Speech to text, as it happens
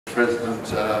President,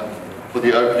 for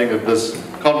the opening of this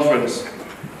conference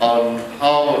on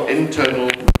how internal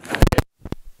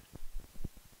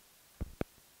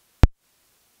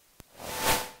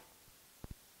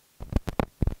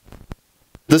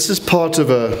This is part of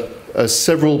a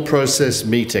several process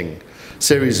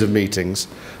series of meetings,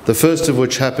 the first of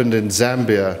which happened in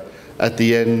Zambia at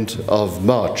the end of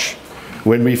March,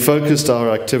 when we focused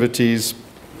our activities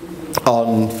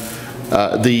on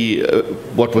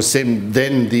what was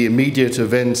then the immediate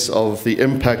events of the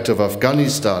impact of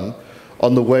Afghanistan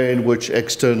on the way in which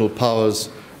external powers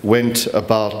went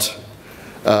about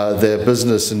their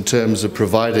business in terms of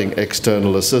providing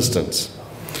external assistance.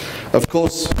 Of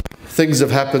course, things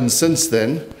have happened since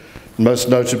then, most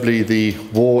notably the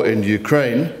war in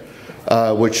Ukraine,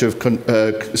 which have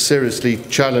seriously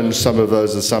challenged some of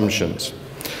those assumptions.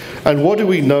 And what do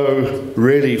we know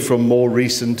really from more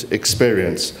recent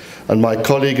experience? And my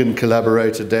colleague and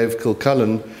collaborator Dave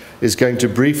Kilcullen is going to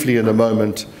briefly in a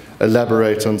moment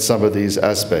elaborate on some of these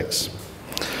aspects.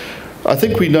 I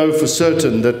think we know for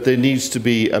certain that there needs to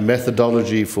be a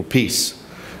methodology for peace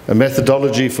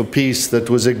that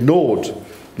was ignored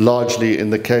largely in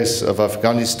the case of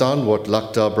Afghanistan, what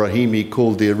Lakhdar Brahimi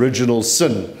called the original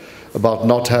sin about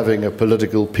not having a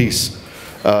political peace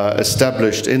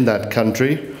established in that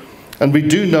country. And we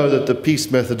do know that the peace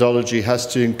methodology has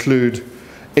to include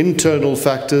internal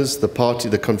factors.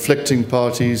 The conflicting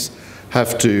parties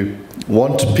have to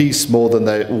want peace more than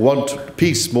they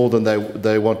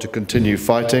want to continue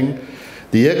fighting.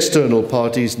 The external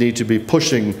parties need to be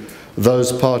pushing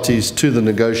those parties to the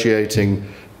negotiating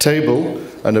table,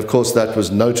 and of course that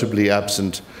was notably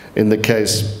absent in the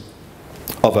case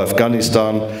of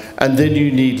Afghanistan. And then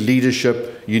you need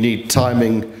leadership, you need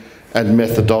timing and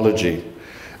methodology.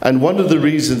 And one of the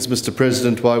reasons, Mr.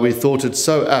 President, why we thought it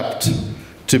so apt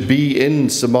to be in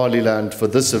Somaliland for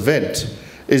this event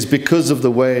is because of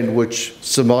the way in which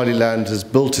Somaliland has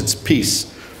built its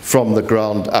peace from the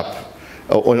ground up.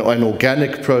 An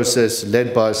organic process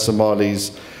led by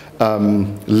Somalis,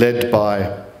 led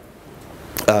by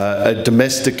a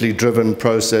domestically driven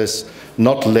process,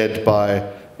 not led by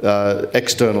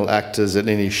external actors in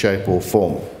any shape or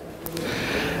form.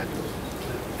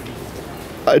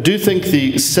 I do think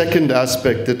the second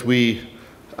aspect that we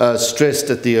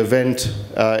stressed at the event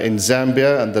in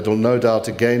Zambia, and that will no doubt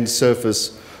again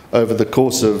surface over the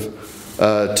course of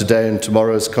today and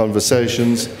tomorrow's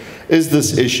conversations, is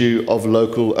this issue of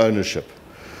local ownership.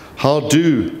 How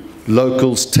do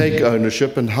locals take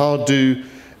ownership, and how should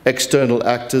external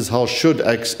actors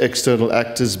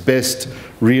best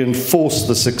reinforce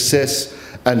the success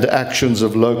and actions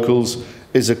of locals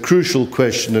is a crucial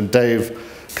question, and Dave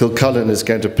Kilcullen is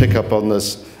going to pick up on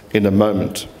this in a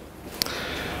moment.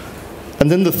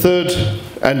 And then the third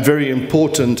and very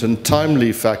important and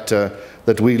timely factor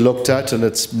that we looked at, and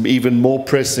it's even more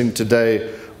pressing today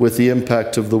with the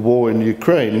impact of the war in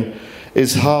Ukraine,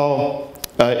 is how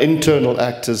internal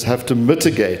actors have to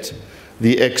mitigate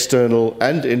the external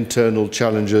and internal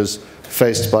challenges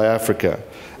faced by Africa.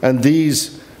 And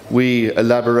these, we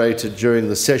elaborated during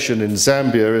the session in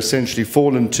Zambia, essentially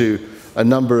fall into a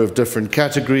number of different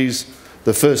categories.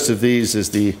 The first of these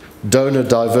is the donor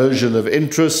diversion of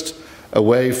interest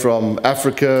away from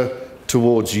Africa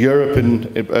towards Europe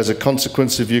as a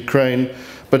consequence of Ukraine,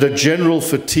 but a general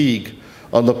fatigue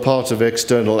on the part of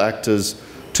external actors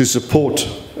to support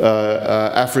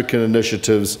African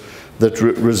initiatives that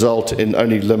result in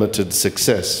only limited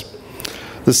success.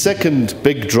 The second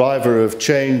big driver of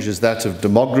change is that of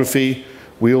demography.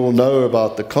 We all know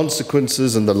about the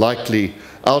consequences and the likely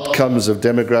outcomes of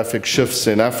demographic shifts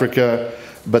in Africa,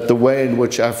 but the way in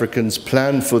which Africans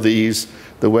plan for these,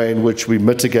 the way in which we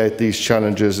mitigate these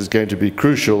challenges is going to be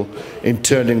crucial in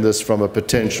turning this from a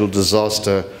potential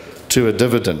disaster to a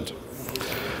dividend.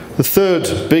 The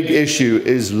third big issue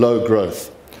is low growth,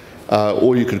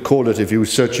 or you could call it, if you were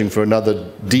searching for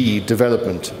another D,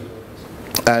 development.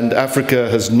 And Africa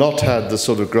has not had the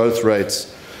sort of growth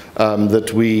rates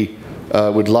that we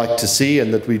would like to see,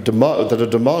 and that are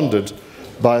demanded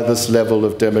by this level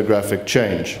of demographic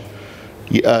change.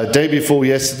 Day before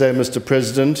yesterday, Mr.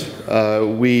 President,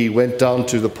 we went down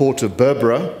to the port of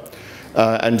Berbera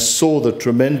and saw the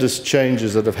tremendous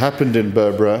changes that have happened in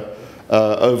Berbera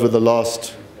over the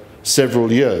last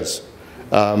several years.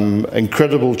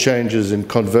 Incredible changes in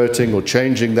converting or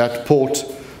changing that port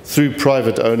through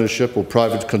private ownership or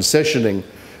private concessioning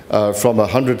from a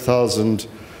 100,000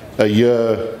 a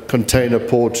year container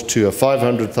port to a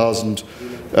 500,000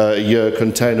 a year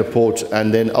container port,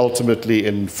 and then ultimately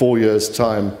in 4 years'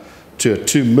 time to a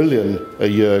 2 million a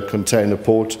year container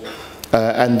port.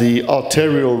 And the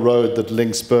arterial road that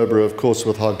links Berbera, of course,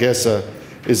 with Hargeisa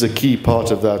is a key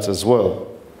part of that as well.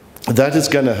 That is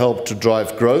going to help to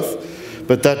drive growth,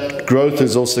 but that growth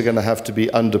is also going to have to be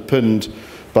underpinned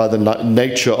by the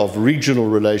nature of regional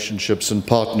relationships and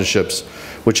partnerships,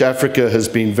 which Africa has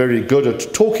been very good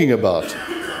at talking about,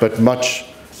 but much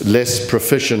less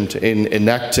proficient in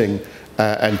enacting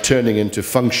and turning into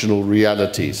functional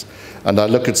realities. And I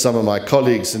look at some of my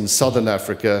colleagues in Southern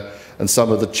Africa and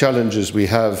some of the challenges we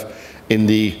have in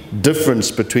the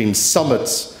difference between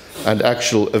summits and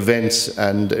actual events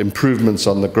and improvements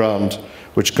on the ground,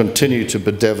 which continue to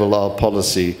bedevil our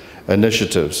policy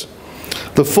initiatives.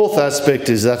 The fourth aspect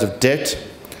is that of debt,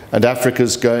 and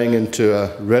Africa's going into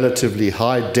a relatively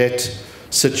high debt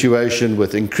situation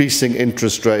with increasing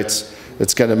interest rates.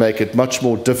 It's going to make it much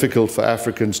more difficult for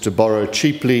Africans to borrow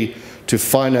cheaply to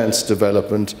finance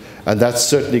development, and that's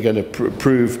certainly going to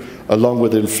prove, along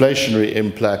with inflationary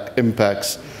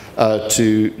impacts,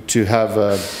 to have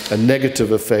a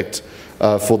negative effect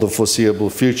for the foreseeable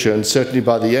future. And certainly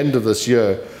by the end of this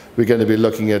year, we're going to be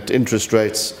looking at interest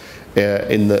rates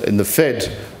in the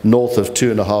Fed north of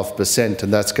 2.5%,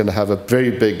 and that's going to have a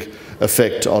very big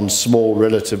effect on small,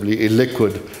 relatively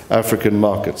illiquid African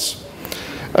markets.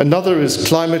 Another is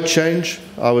climate change.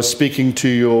 I was speaking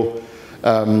to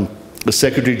the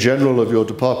Secretary General of your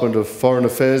Department of Foreign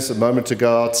Affairs a moment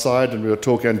ago outside, and we were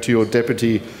talking to your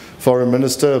Deputy Foreign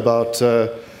Minister about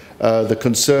the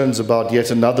concerns about yet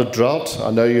another drought.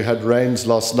 I know you had rains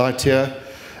last night here,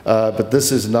 but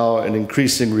this is now an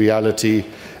increasing reality,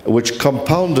 which,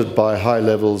 compounded by high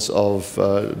levels of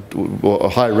or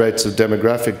high rates of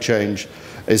demographic change,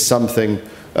 is something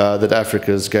that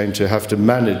Africa is going to have to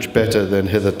manage better than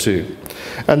hitherto.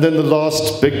 And then the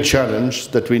last big challenge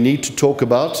that we need to talk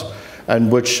about,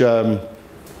 and which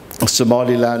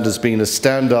Somaliland has been a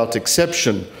standout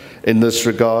exception in this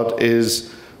regard,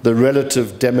 is the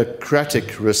relative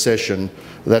democratic recession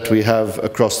that we have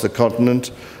across the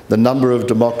continent. The number of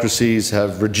democracies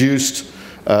have reduced,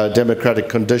 democratic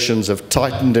conditions have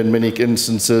tightened in many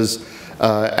instances,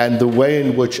 and the way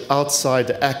in which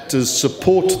outside actors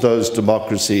support those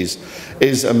democracies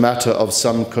is a matter of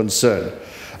some concern.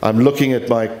 I'm looking at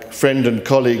my friend and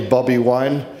colleague Bobby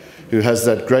Wine, who has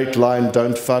that great line,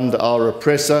 "Don't fund our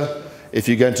oppressor. If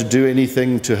you're going to do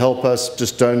anything to help us,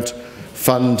 just don't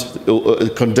fund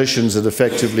conditions that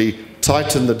effectively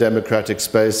tighten the democratic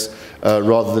space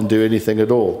rather than do anything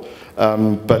at all."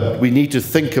 But we need to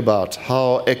think about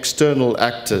how external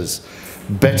actors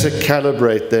better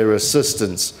calibrate their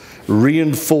assistance,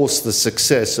 reinforce the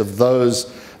success of those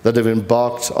that have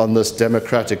embarked on this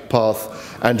democratic path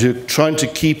and who are trying to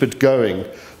keep it going,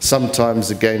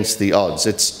 sometimes against the odds.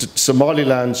 It's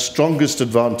Somaliland's strongest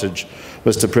advantage,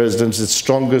 Mr. President, its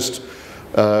strongest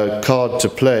card to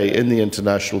play in the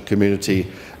international community,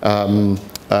 and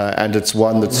it's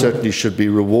one that certainly should be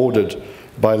rewarded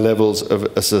by levels of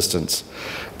assistance.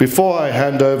 Before I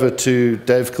hand over to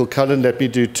Dave Kilcullen, let me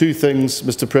do two things,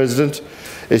 Mr. President,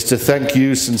 is to thank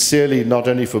you sincerely not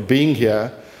only for being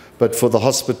here, but for the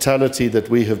hospitality that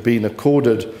we have been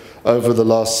accorded over the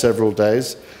last several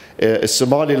days.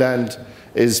 Somaliland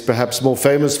is perhaps more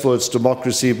famous for its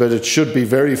democracy, but it should be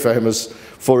very famous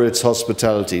for its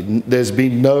hospitality. There's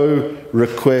been no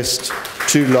request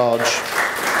too large.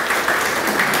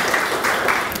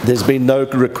 There's been no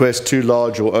request too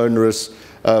large or onerous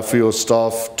for your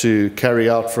staff to carry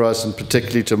out for us, and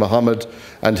particularly to Mohammed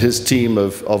and his team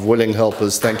of willing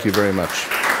helpers. Thank you very much.